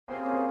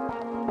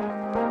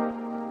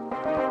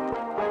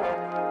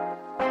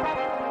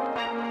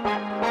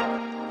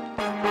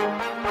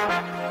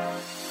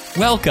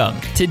Welcome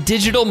to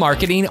Digital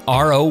Marketing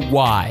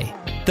ROI,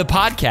 the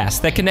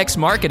podcast that connects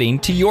marketing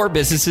to your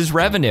business's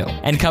revenue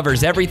and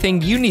covers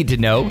everything you need to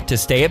know to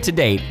stay up to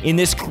date in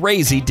this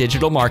crazy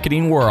digital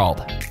marketing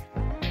world.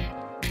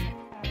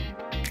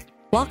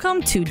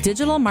 Welcome to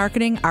Digital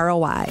Marketing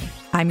ROI.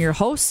 I'm your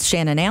host,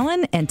 Shannon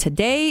Allen, and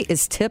today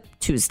is Tip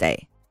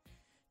Tuesday.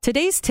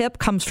 Today's tip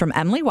comes from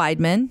Emily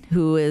Weidman,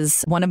 who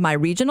is one of my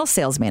regional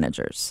sales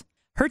managers.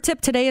 Her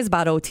tip today is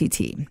about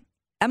OTT.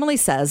 Emily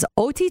says,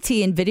 OTT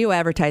and video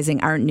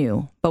advertising aren't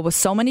new, but with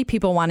so many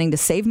people wanting to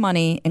save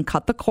money and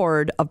cut the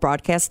cord of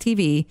broadcast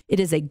TV, it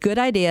is a good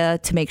idea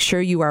to make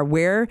sure you are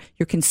where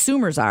your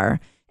consumers are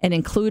and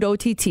include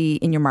OTT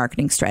in your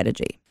marketing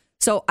strategy.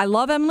 So I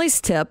love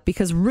Emily's tip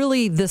because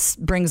really this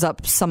brings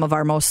up some of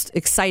our most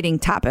exciting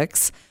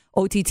topics.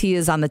 OTT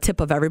is on the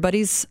tip of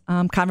everybody's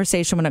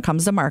conversation when it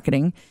comes to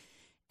marketing.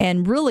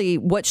 And really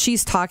what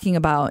she's talking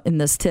about in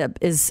this tip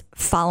is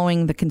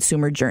following the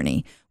consumer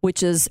journey,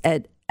 which is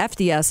at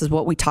FDS is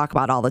what we talk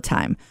about all the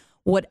time.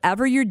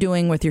 Whatever you're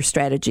doing with your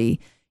strategy,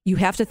 you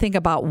have to think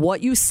about what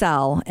you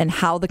sell and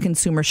how the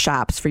consumer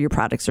shops for your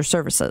products or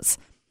services.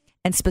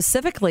 And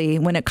specifically,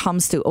 when it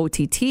comes to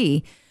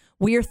OTT,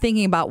 we are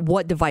thinking about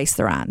what device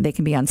they're on. They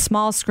can be on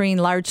small screen,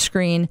 large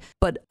screen,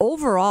 but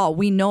overall,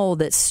 we know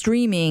that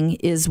streaming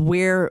is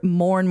where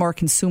more and more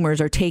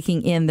consumers are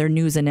taking in their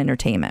news and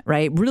entertainment,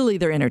 right? Really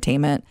their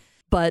entertainment.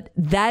 But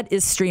that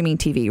is streaming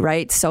TV,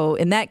 right? So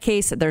in that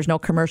case, there's no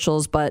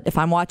commercials. But if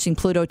I'm watching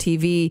Pluto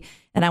TV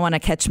and I want to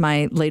catch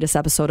my latest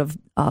episode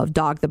of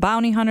Dog the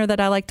Bounty Hunter that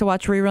I like to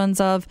watch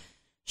reruns of,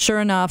 sure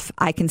enough,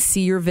 I can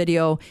see your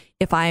video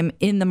if I'm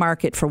in the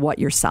market for what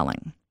you're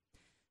selling.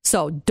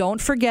 So don't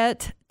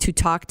forget to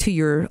talk to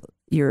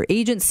your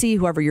agency,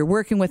 whoever you're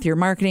working with, your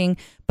marketing,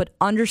 but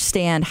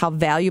understand how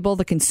valuable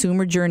the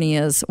consumer journey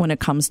is when it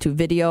comes to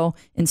video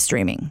and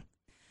streaming.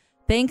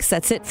 Thanks.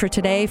 That's it for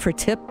today for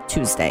Tip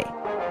Tuesday.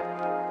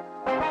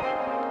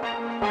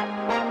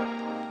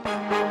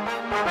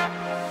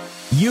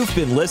 You've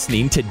been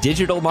listening to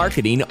Digital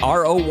Marketing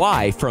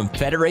ROI from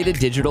Federated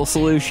Digital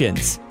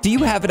Solutions. Do you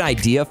have an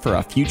idea for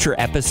a future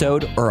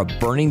episode or a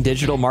burning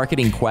digital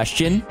marketing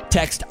question?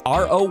 Text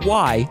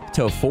ROI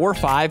to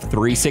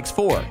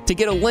 45364 to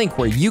get a link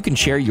where you can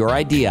share your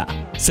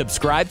idea.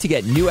 Subscribe to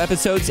get new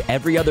episodes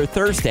every other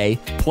Thursday,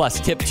 plus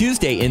Tip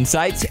Tuesday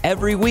insights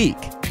every week.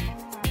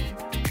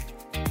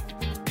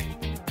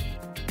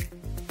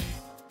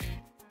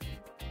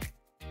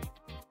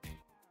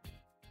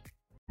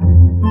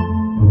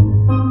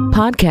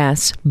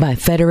 Podcasts by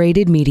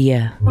Federated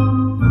Media.